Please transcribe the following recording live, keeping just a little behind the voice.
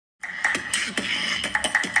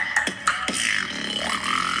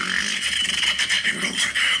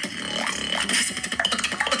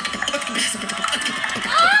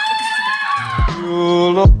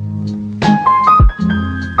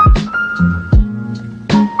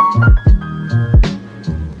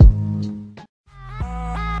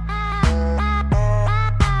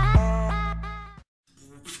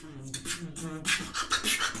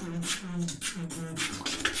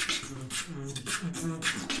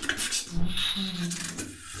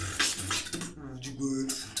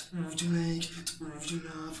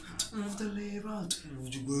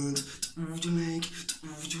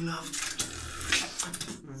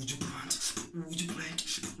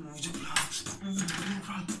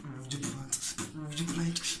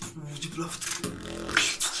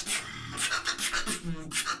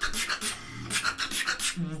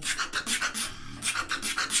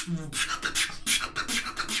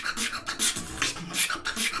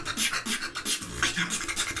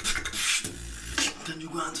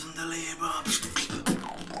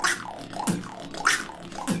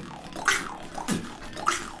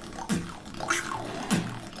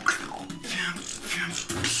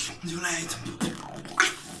Violento.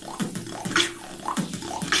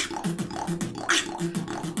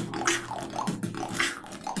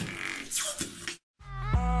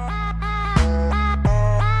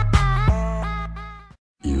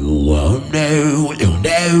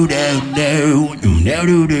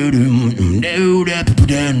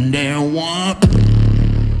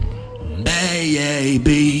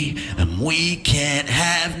 Baby, and we can't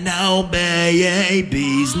have no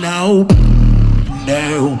babies, no,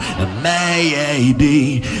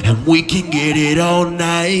 maybe, and we can get it all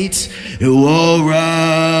night, alright.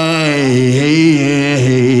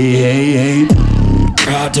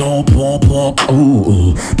 I don't pump,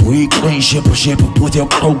 ooh, we clean ship with your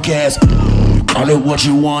broke ass. Call it what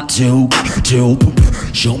you want to,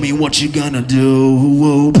 show me what you gonna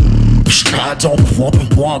do. I don't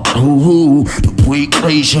pump, ooh, we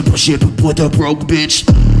clean ship with a broke bitch.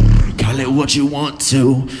 Call it what you want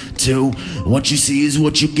to, what you see is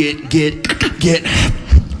what you get.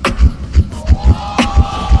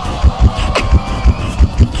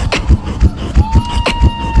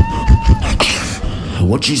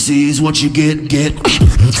 What you see is what you get.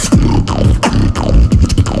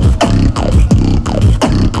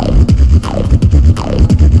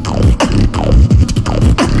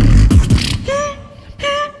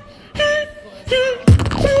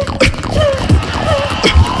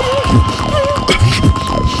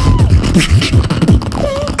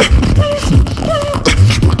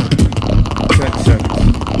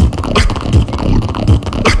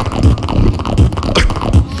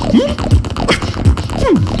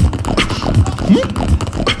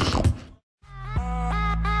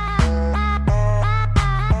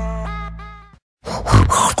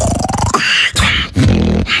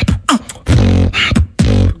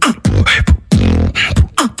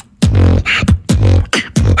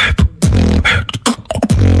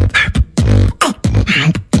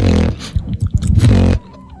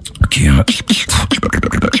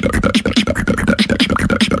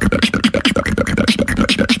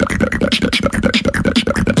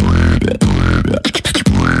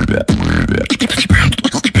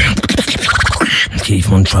 Keith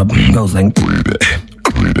Von Trapp goes like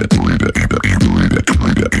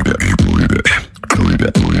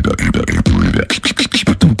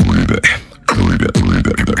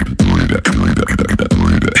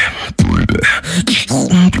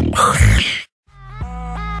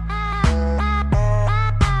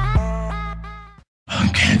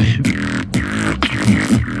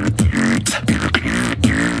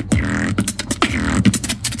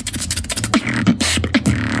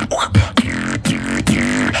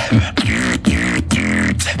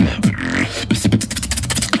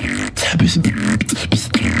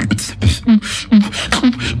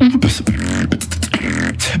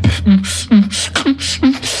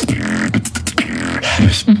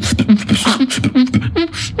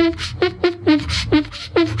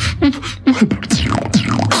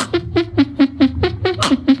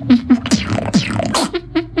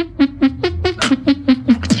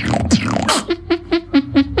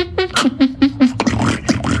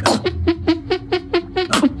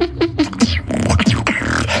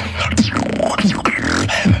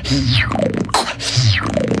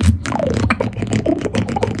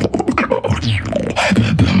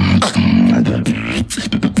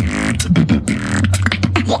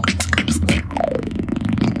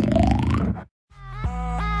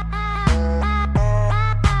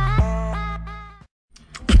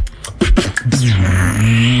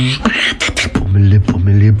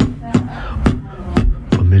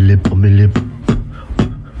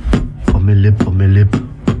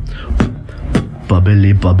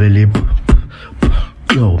bubbly,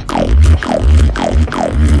 yo.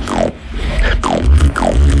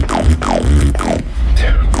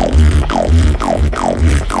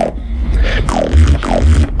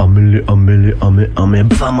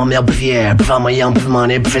 Pfama mehr Bier, pfama jam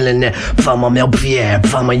pfmane pfillene, pfama mehr Bier,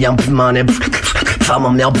 pfama jam pfmane, pfama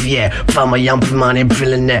mehr Bier, pfama jam pfmane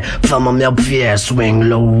pfillene, pfama mehr Bier, swing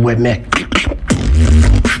low with me.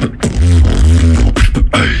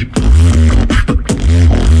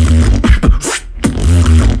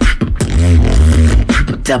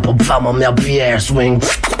 Tempo pfama mehr Bier, swing.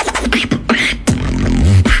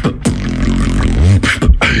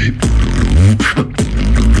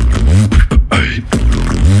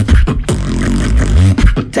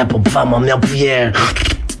 Tempo pfama mehr Bier.